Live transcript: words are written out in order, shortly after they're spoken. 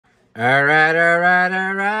All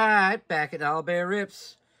right. Back at Owlbear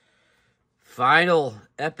Rips. Final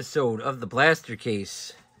episode of the blaster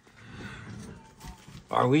case.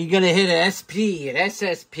 Are we going to hit an SP, an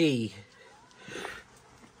SSP?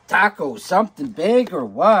 Taco, something big or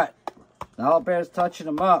what? Owlbear's touching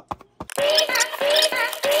them up.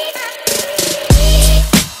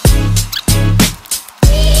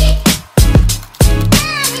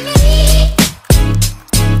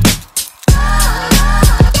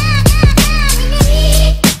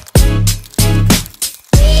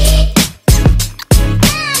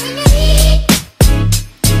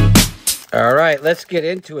 All right, let's get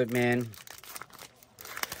into it, man.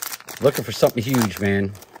 Looking for something huge,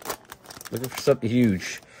 man. Looking for something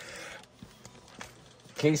huge.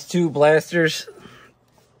 Case 2 blasters.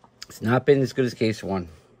 It's not been as good as case 1.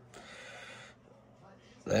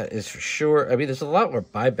 That is for sure. I mean, there's a lot more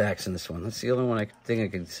buybacks in this one. That's the only one I think I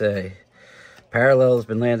can say. Parallel's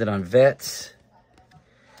been landed on vets.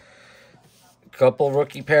 A couple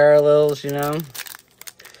rookie parallels, you know.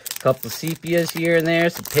 A couple of sepias here and there.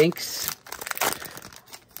 Some pinks.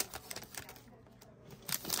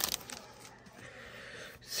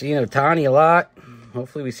 Seeing Otani a lot.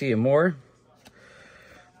 Hopefully we see him more.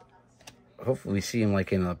 Hopefully we see him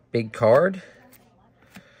like in a big card.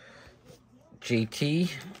 JT.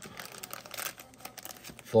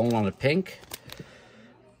 Falling on a pink.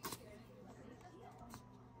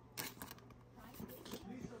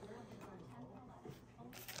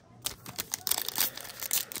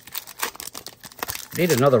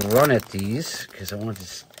 Made another run at these because I wanted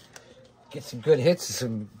to get some good hits and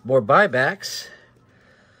some more buybacks.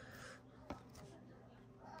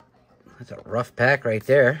 That's a rough pack right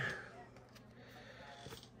there.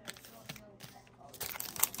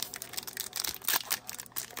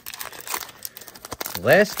 The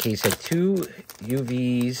last case had 2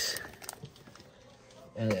 UVs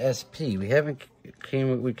and an SP. We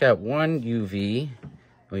got 1 UV.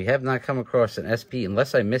 We have not come across an SP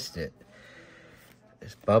unless I missed it.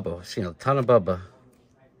 It's Bubba. I've seen a ton of Bubba.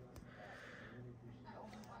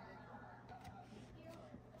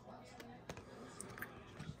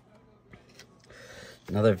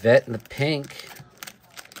 Another vet in the pink.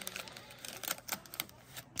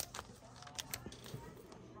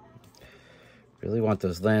 Really want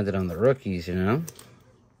those landed on the rookies, you know?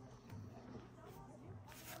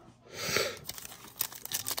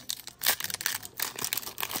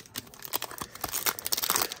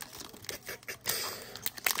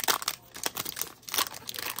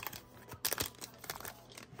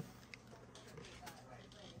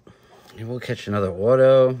 And we'll catch another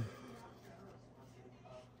auto.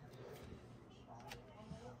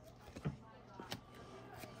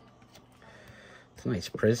 It's a nice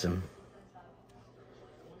prism.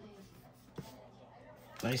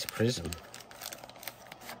 Nice prism.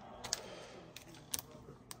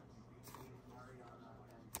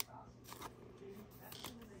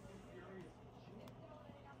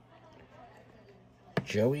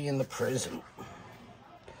 Joey in the prism.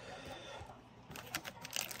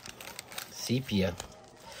 Sepia.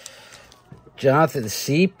 Jonathan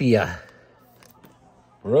Sepia.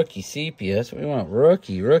 Rookie Sepia. That's what we want.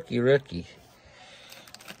 Rookie.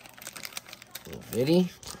 Little bitty.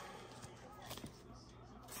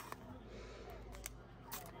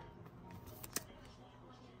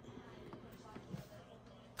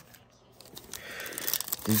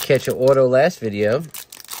 Did catch an auto last video.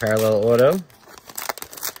 Parallel auto.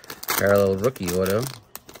 Parallel rookie auto.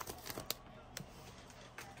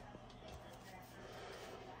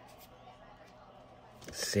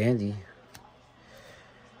 Sandy.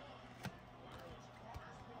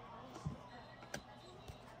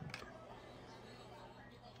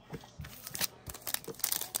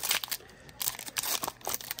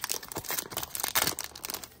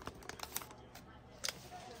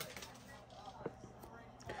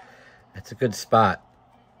 That's a good spot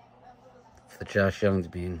for Josh Young's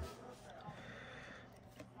being.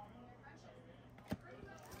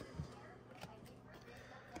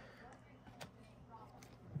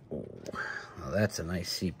 Oh, well, that's a nice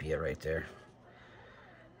sepia right there.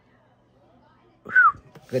 Whew,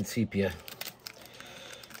 good sepia.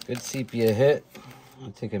 Good sepia hit.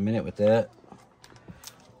 I'll take a minute with that,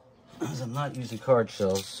 as I'm not using card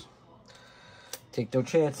shells. Take no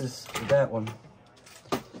chances with that one.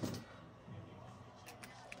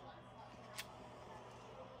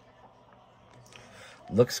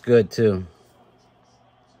 Looks good too.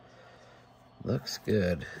 Looks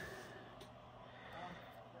good.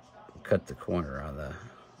 Cut the corner on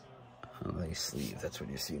the sleeve. That's what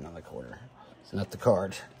you're seeing on the corner. It's not the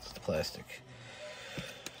card, it's the plastic.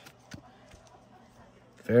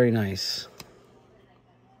 Very nice.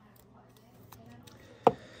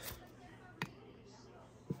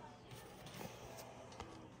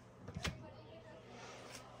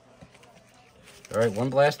 All right, one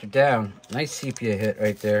blaster down. Nice sepia hit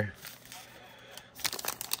right there.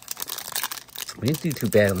 We didn't do too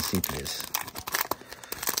bad on the sepias.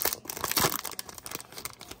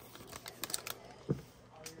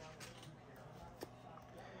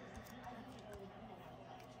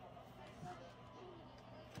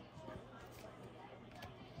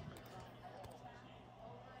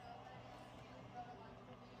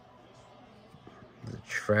 The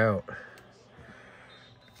trout.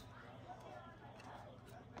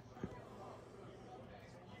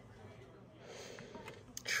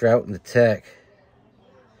 Trout in the tech.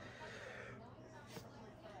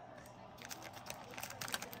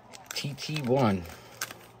 TT1.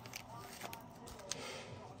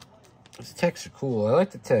 These techs are cool. I like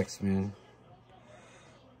the techs, man.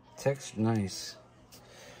 Techs are nice.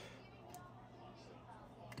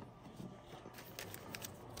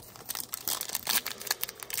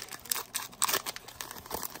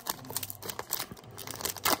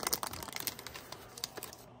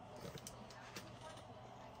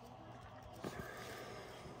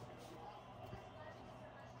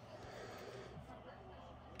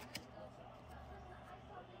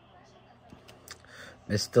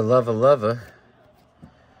 Mr. Lover Lover.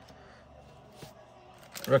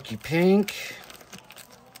 Rookie pink.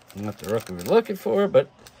 Not the rookie we're looking for,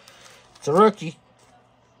 but it's a rookie.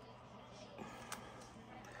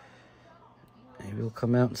 Maybe he'll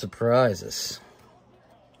come out and surprise us.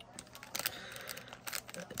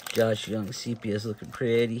 Josh Young sepia is looking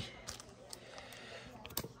pretty.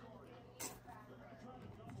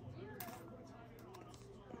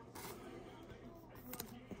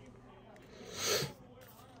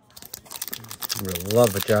 I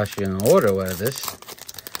love a Josh Young auto out of this.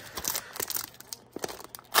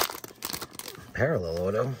 Parallel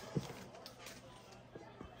auto.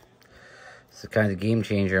 It's the kind of game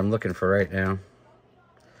changer I'm looking for right now.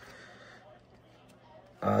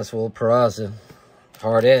 Oswald Peraza.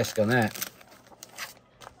 Hard ask on that.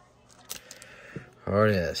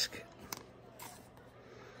 Hard ask.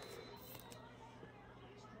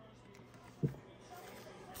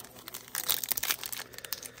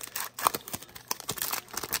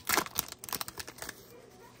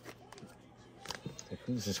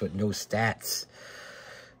 Who's this with no stats?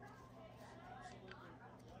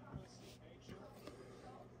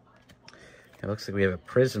 It looks like we have a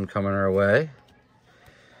prism coming our way.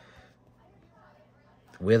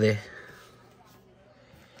 Willie.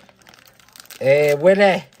 Hey,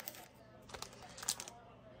 Willie.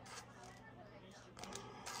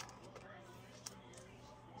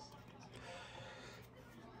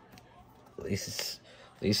 At least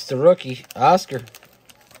it's a rookie. Oscar.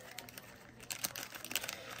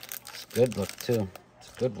 Good look too.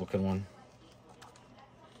 It's a good looking one.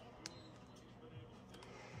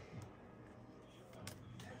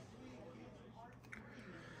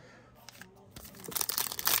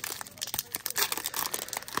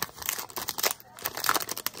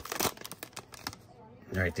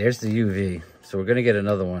 All right, there's the UV. So we're gonna get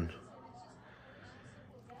another one.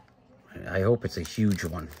 I hope it's a huge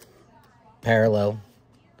one. Parallel.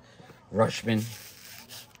 Rushman.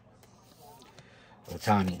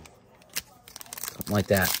 Otani. Something like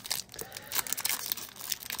that.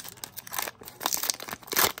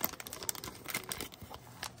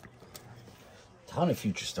 Ton of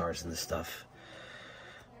FutureStars in this stuff.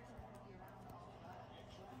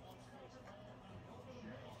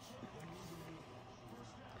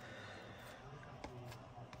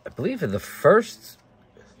 I believe in the first...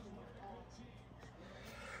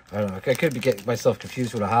 I don't know. I could be getting myself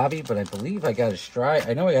confused with a hobby, but I believe I got a stride.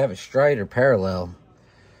 I know I have a Strider parallel.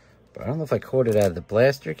 But I don't know if I caught it out of the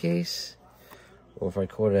blaster case or if I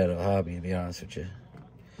caught it out of a hobby, to be honest with you.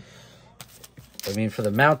 I mean, for the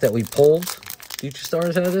amount that we pulled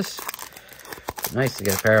FutureStars out of this, it's nice to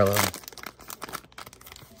get a parallel.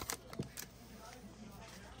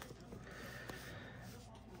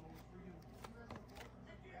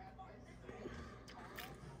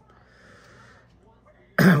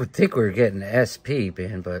 I would think we were getting an SP,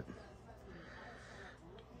 man, but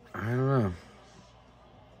I don't know.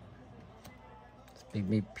 Big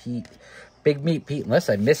Meat Pete. Big Meat Pete, unless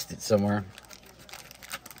I missed it somewhere.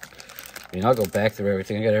 I mean, I'll go back through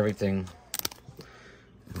everything. I got everything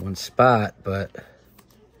in one spot, but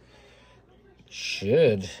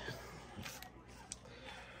should.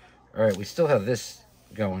 All right, we still have this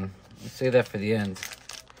going. Let's save that for the end.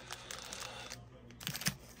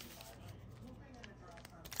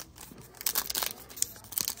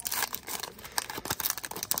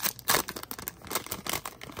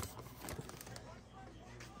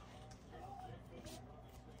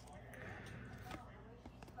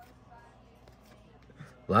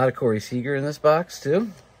 A lot of Corey Seager in this box, too.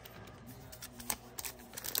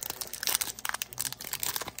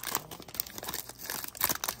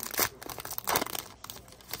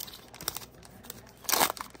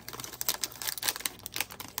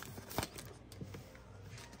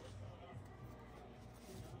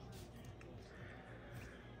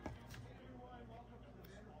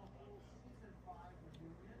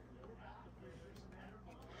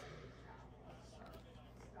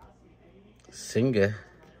 Singa.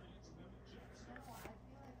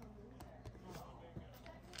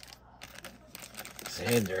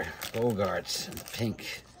 Xander Bogaerts in the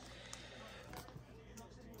pink.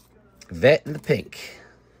 Vet in the pink.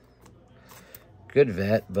 Good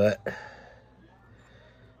vet, but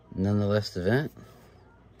nonetheless the vet.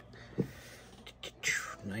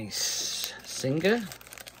 Nice Singa.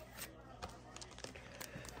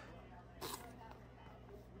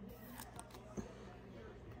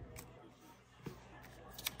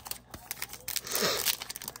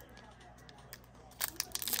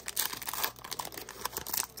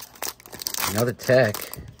 Another Tech.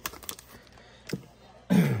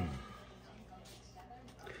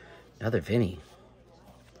 Another Vinny.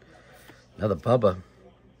 Another Bubba.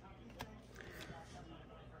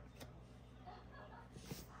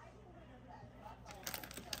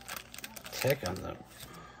 Tech on the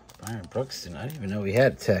Byron Brookston. I didn't even know we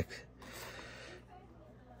had Tech.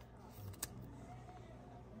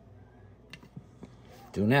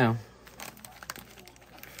 Do now.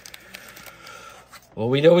 Well,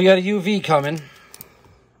 we know we got a UV coming.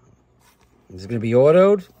 Is it going to be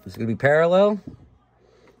autoed? Is it going to be parallel?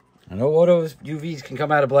 I know autos, UVs can come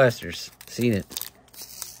out of blasters. Seen it.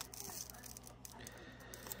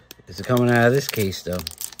 Is it coming out of this case, though?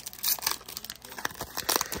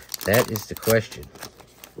 That is the question.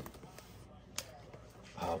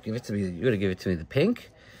 Oh, give it to me. You got to give it to me. The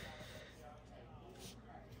pink?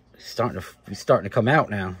 It's starting to come out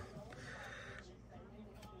now.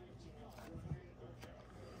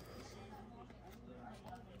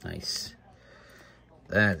 Nice.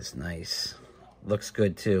 That is nice. Looks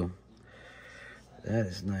good too. That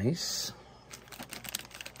is nice.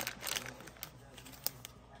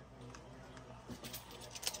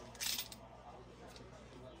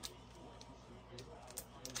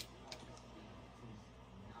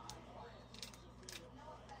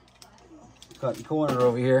 Cutting corner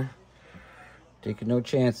over here. Taking no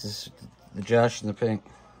chances. The Josh in the pink.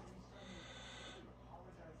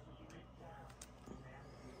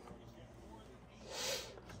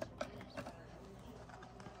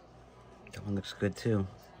 One looks good too.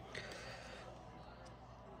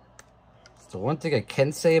 So one thing I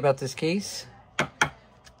can say about this case,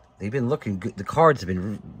 they've been looking good. The cards have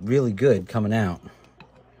been really good coming out.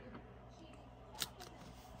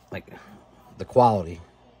 Like the quality.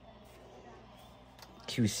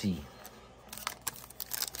 QC.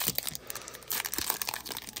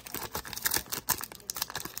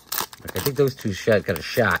 Like I think those two got a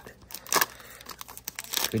shot.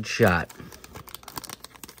 Good shot.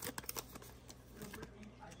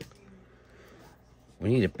 We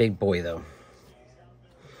need a big boy, though.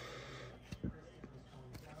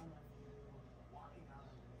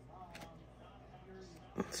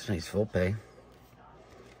 It's a nice full pay.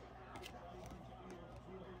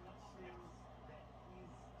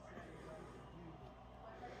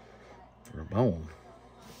 Ramon.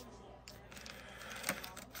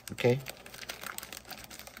 Okay.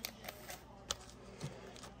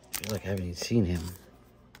 I feel like I haven't even seen him.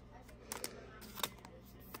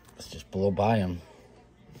 Let's just blow by him.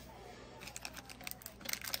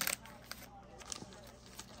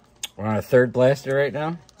 We're on our third blaster right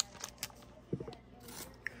now.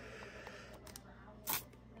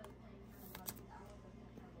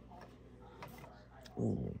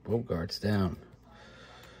 Ooh, Bogart's down.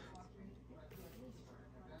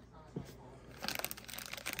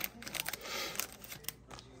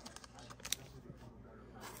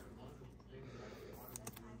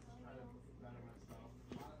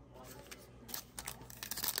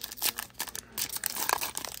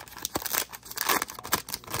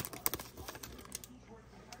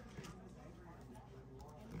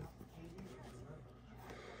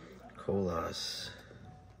 Colas.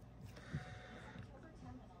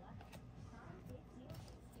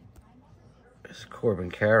 There's Corbin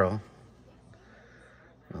Carroll.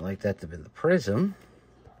 I like that to be the Prism.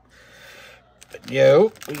 But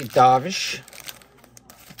yo, we get Darvish.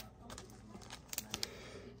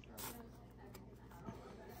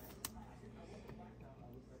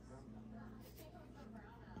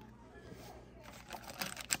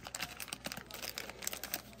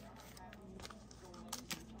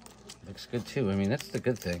 Looks good too. I mean, that's the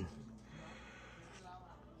good thing.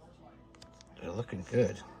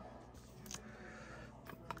 good.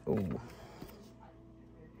 Oh.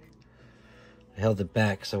 I held it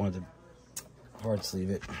back because I wanted to hard sleeve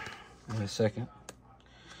it. Wait a second.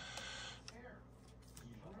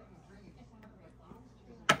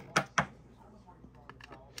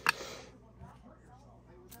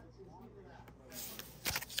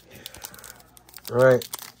 All right,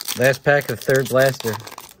 last pack of third blaster.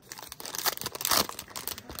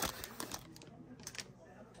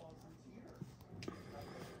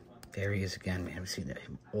 There he is again, man. I've seen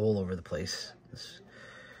him all over the place.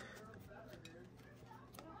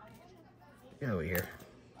 Get over here.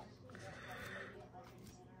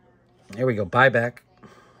 There we go, buyback.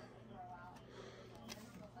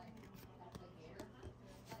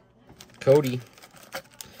 Cody,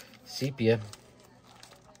 sepia.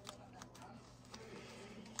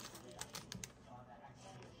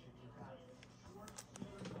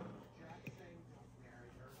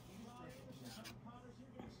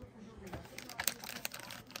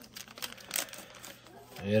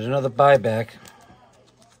 Yet another buyback.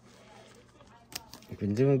 We've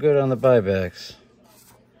been doing good on the buybacks.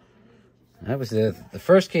 That was the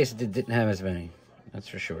first case that didn't have as many. That's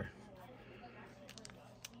for sure.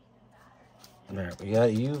 All right, we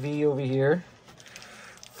got UV over here.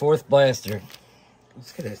 Fourth blaster.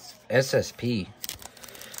 Let's get this SSP.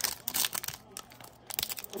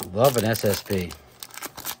 Love an SSP.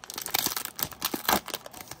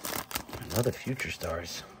 Another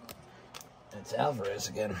FutureStars. It's Alvarez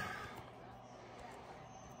again.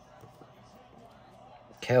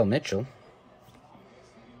 Cal Mitchell.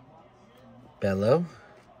 Bello.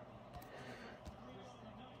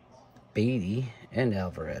 Beatty and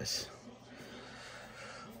Alvarez.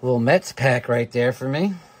 Little Mets pack right there for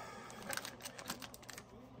me.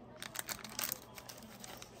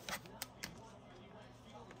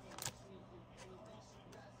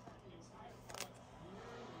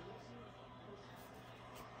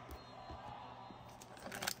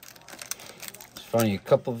 Funny, a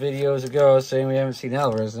couple videos ago, I was saying we haven't seen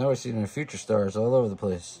Alvarez. Now we're seeing the FutureStars all over the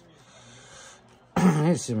place. I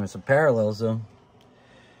need to see some parallels, though.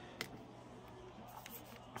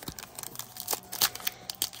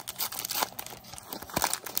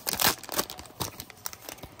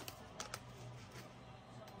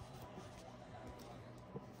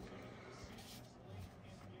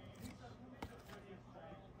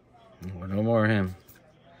 No more of him.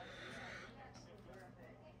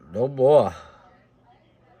 No more.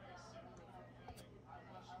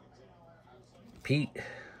 Pete.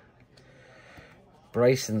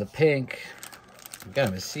 Bryce in the pink. Got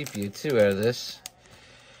him a sepia too out of this.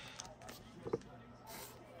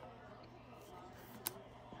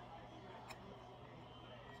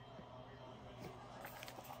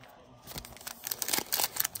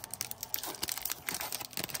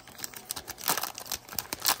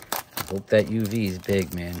 Hope that UV is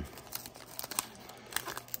big, man.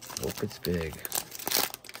 Hope it's big.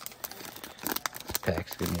 This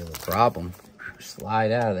pack's giving me a little problem.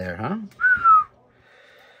 Slide out of there, huh?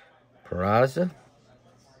 Peraza.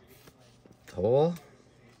 Tall.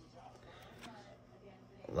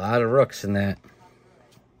 A lot of rooks in that.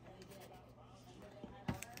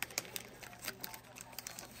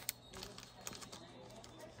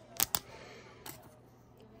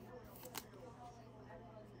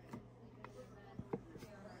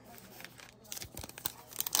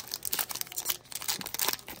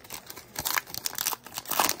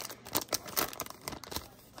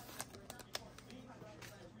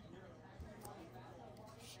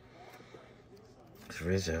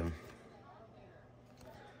 Rizzo.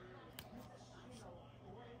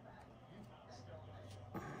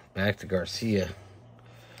 Back to Garcia.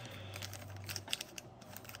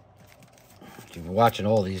 If you've been watching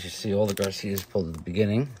all these, you see all the Garcias pulled at the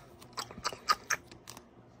beginning.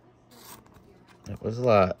 That was a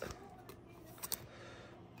lot.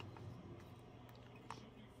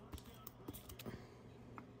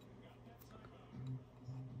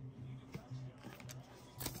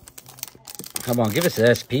 Come on, give us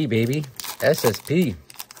an SP, baby. SSP.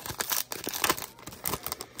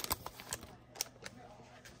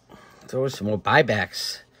 Throw us some more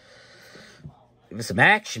buybacks. Give us some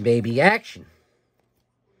action, baby. Action.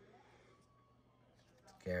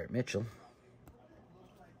 Garrett Mitchell.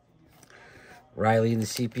 Riley in the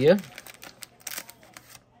sepia.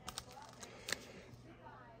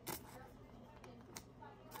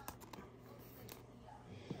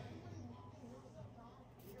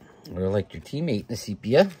 Or like your teammate in the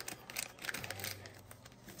sepia.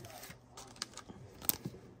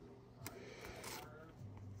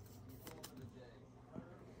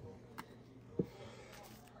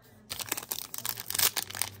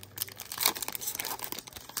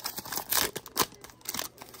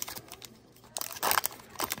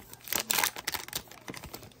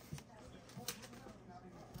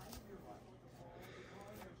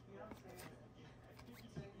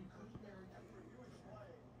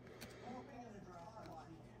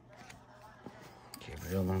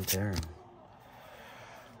 Real Montero.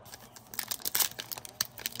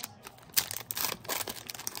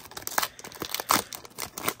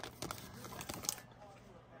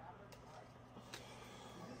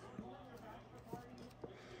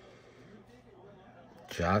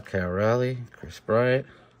 Jock Carrelli, Chris Bryant.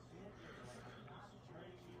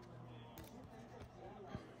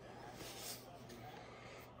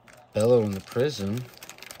 Bello in the Prism.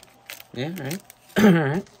 Yeah, all right. All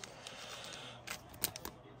right.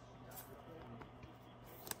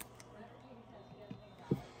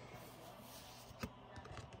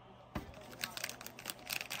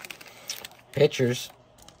 Pitchers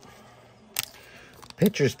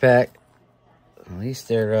pack. At least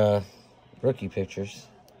they're rookie pitchers.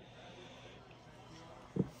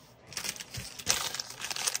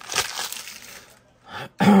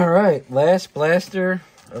 All right, last blaster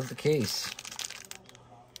of the case.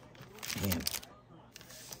 Man.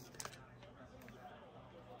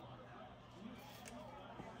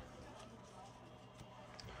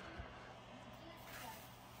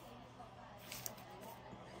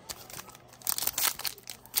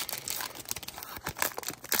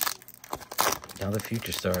 Now the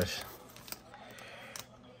FutureStars.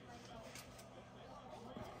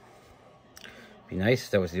 Be nice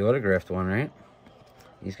if that was the autographed one, right?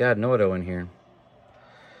 He's got an auto in here.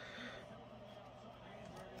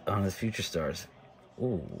 On the FutureStars.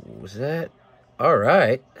 Ooh, was that? All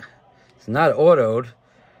right. It's not autoed,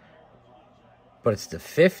 but it's the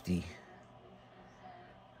 50.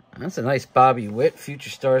 That's a nice Bobby Witt.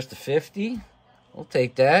 FutureStars to 50. We'll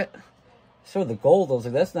take that. So the gold, I was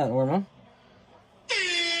like, that's not normal.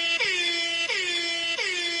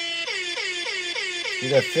 See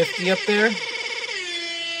that 50 up there?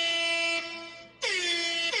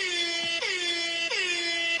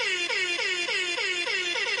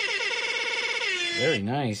 Very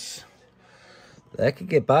nice. That could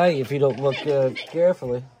get by you if you don't look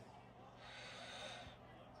carefully.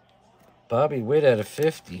 Bobby Witt at a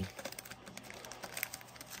 50.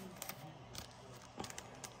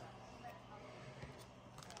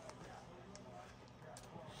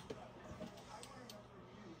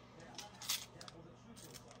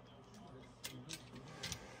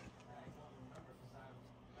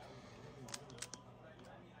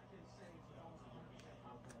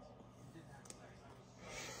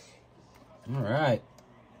 All right.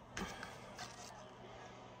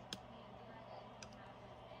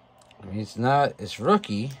 I mean, it's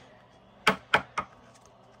rookie,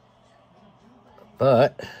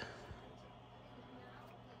 but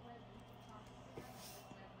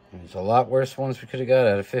there's a lot worse ones we could have got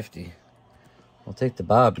out of 50. I'll take the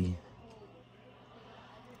Bobby.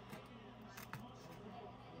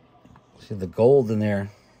 See the gold in there.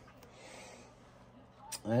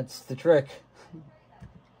 That's the trick.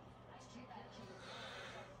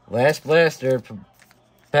 Last blaster,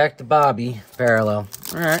 pack the Bobby, parallel.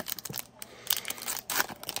 All right.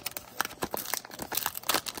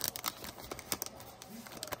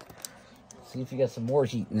 See if you got some more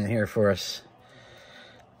heat in here for us.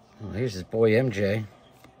 Oh, here's his boy MJ.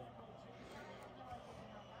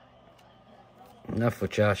 Enough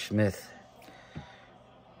with Josh Smith.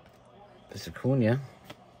 This is Acuna.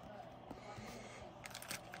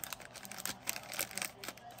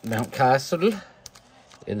 Mount Castle.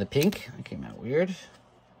 In the pink. That came out weird.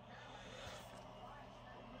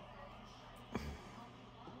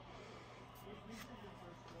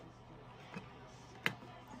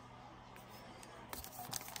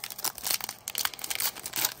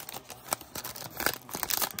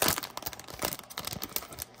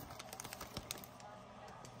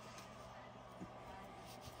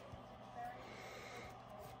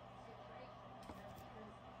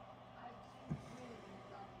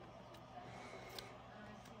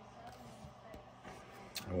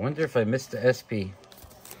 I wonder if I missed the SP.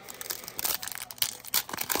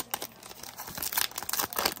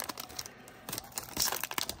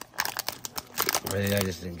 Maybe I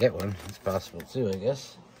just didn't get one. It's possible too, I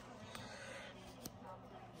guess.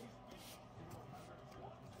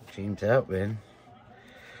 James Outman.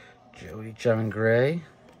 Joey John Gray.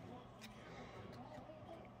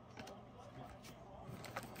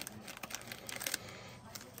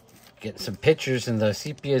 Getting some pictures in the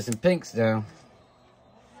sepias and pinks now.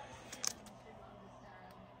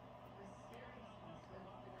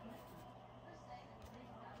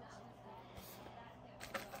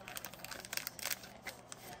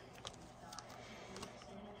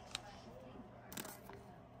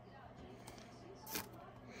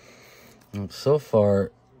 So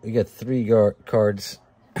far, we got 3 cards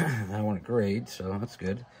I want to grade, so that's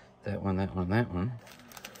good. That one, that one, that one.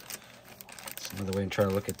 That's another way to try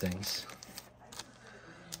to look at things.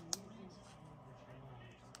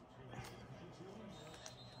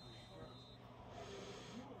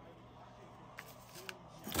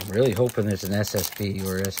 really hoping there's an SSP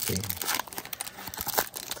or SP.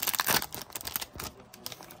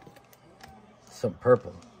 Some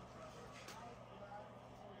purple.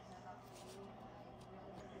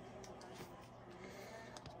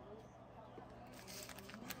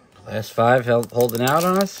 Last 5 holding out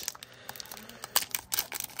on us.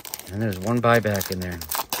 And there's one buyback in there.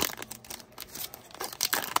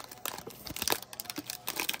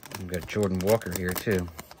 We've got Jordan Walker here too.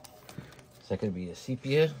 Is that going to be a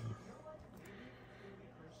sepia?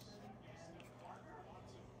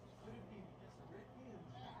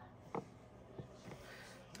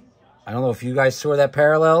 I don't know if you guys saw that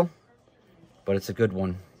parallel, but it's a good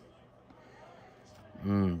one.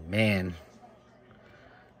 Man.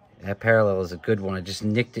 That parallel is a good one. I just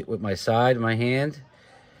nicked it with my side of my hand.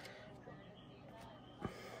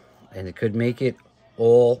 And it could make it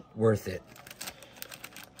all worth it.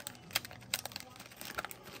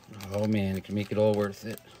 Oh man, it can make it all worth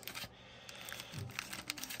it.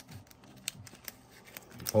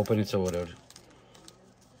 I'm hoping it's autoed.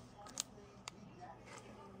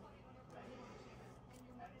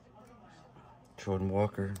 Jordan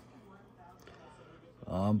Walker.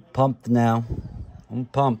 I'm pumped now. I'm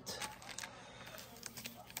pumped.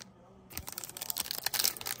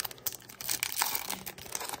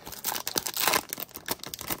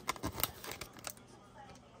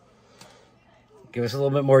 Give us a little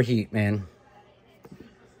bit more heat, man.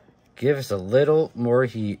 Give us a little more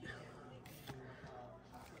heat.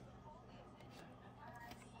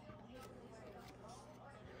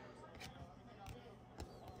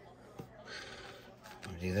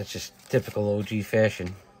 That's just typical OG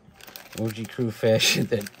fashion. OG crew fashion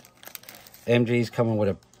that MJ's coming with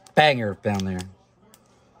a banger down there.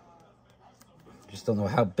 Just don't know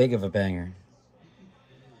how big of a banger.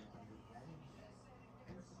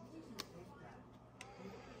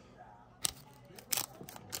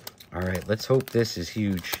 All right, let's hope this is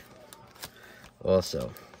huge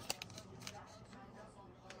also.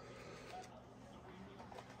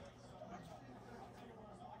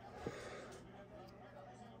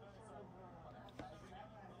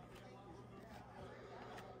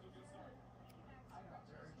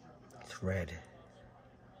 It's red.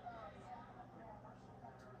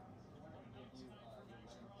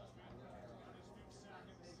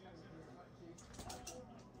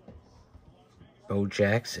 Bo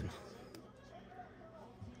Jackson.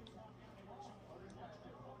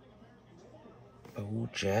 Bo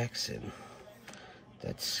Jackson.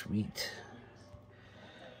 That's sweet.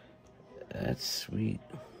 That's sweet.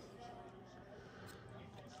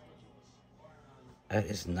 That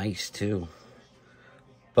is nice too.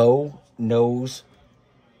 Bo Nose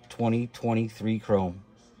 2023 Chrome.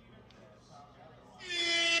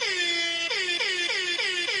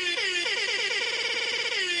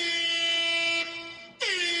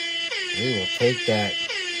 We will take that.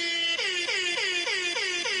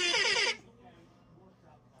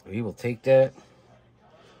 We will take that.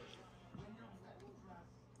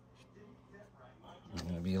 I'm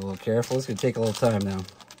going to be a little careful. It's going to take a little time now.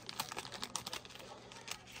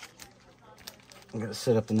 I'm going to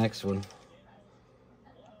set up the next one.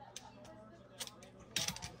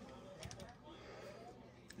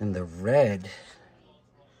 And the red.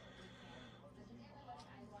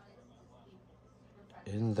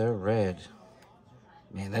 In the red.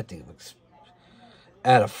 Man, that thing looks...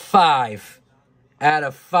 Out of 5. Out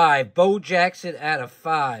of 5. Bo Jackson out of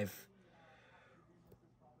 5.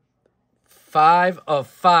 5 of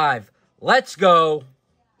 5. Let's go.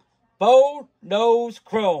 Bo Nose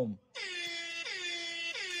Chrome.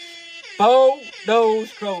 Bo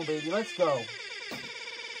Nose Chrome, baby. Let's go.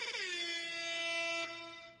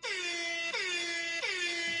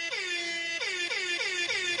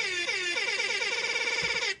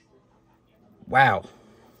 Wow.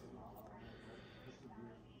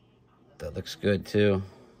 That looks good too.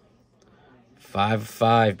 5 of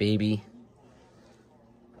 5, baby.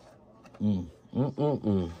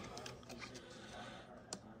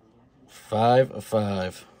 5 of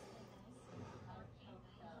 5.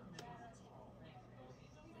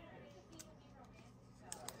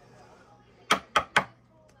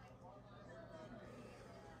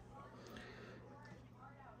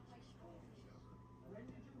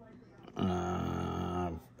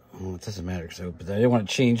 It doesn't matter, but I didn't want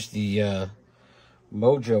to change the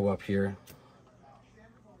mojo up here.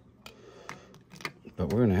 But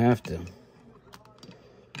we're going to have to.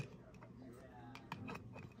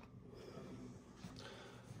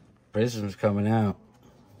 Prism's coming out.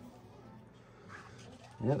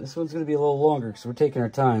 Yeah, this one's going to be a little longer because we're taking our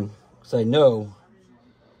time. Because I know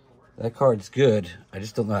that card's good. I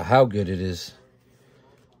just don't know how good it is.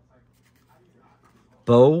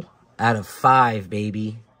 Bo out of 5,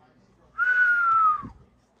 baby.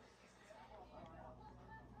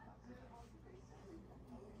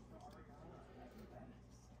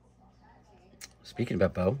 Speaking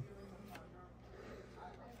about Bo.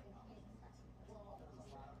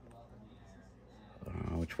 I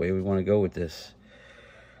don't know which way we want to go with this.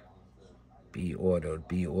 Be autoed,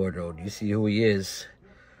 be autoed. You see who he is.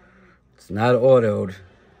 It's not autoed.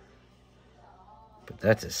 But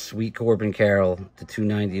that's a sweet Corbin Carroll to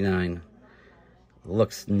 $2.99.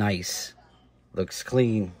 Looks nice. Looks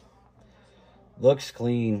clean. Looks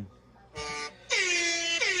clean.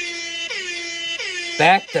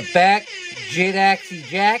 Back to back. Jidaxy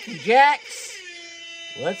Jack and Jacks.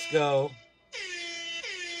 Let's go.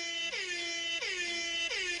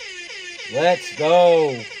 Let's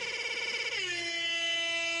go.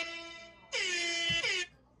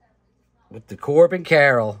 With the Corbin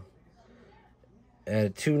Carroll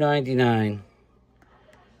at $2.99.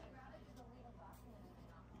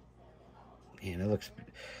 Man, that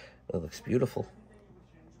looks beautiful.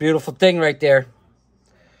 Beautiful thing right there.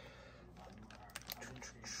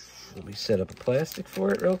 Let me set up a plastic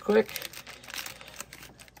for it real quick.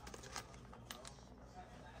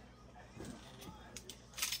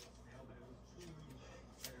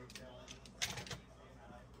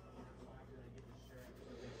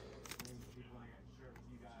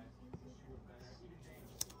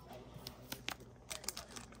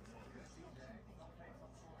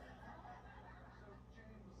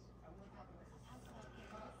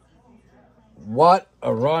 What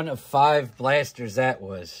a run of 5 blasters that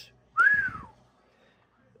was.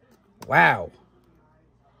 Wow.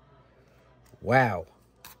 Wow.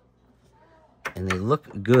 And they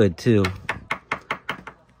look good, too.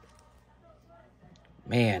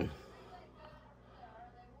 Man.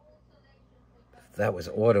 If that was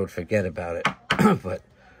autoed, forget about it. But,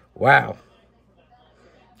 wow.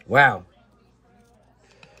 Wow.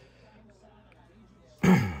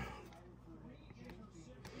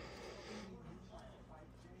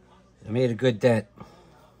 I made a good dent.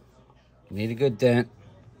 Made a good dent.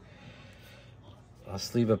 I'll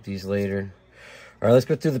sleeve up these later. All right, let's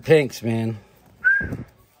go through the pinks, man.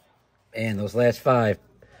 Man, those last 5.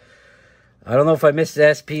 I don't know if I missed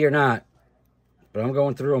the SP or not, but I'm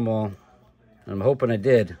going through them all. I'm hoping I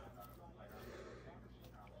did.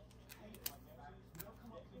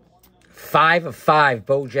 5 of 5,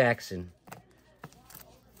 Bo Jackson.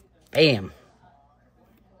 Bam.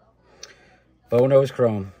 Bo Nose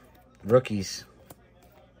Chrome. Rookies.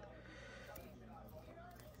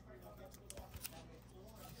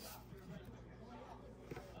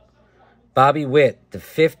 Bobby Witt, the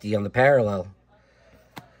 50 on the parallel.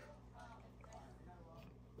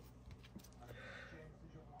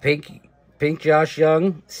 Pink Josh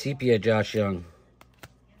Young, Sepia Josh Young.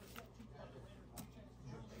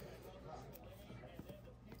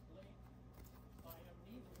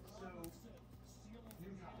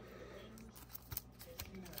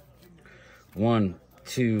 One,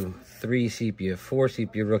 2, 3 Sepia, 4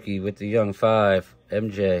 Sepia rookie with the young 5,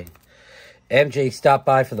 MJ. MJ stopped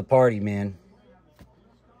by for the party, man.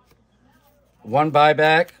 1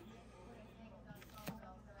 buyback.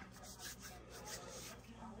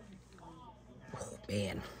 Oh,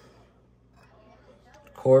 man.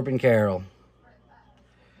 Corbin Carroll.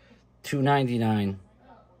 $2.99.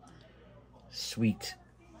 Sweet.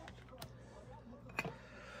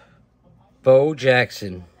 Bo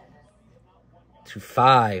Jackson. To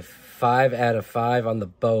 5. 5 out of 5 on the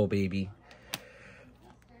Bo, baby.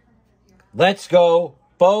 Let's go.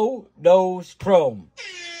 Bo Nose Chrome.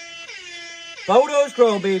 Bo Nose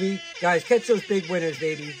Chrome, baby. Guys, catch those big winners,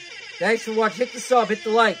 baby. Thanks for watching. Hit the sub. Hit the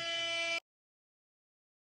like.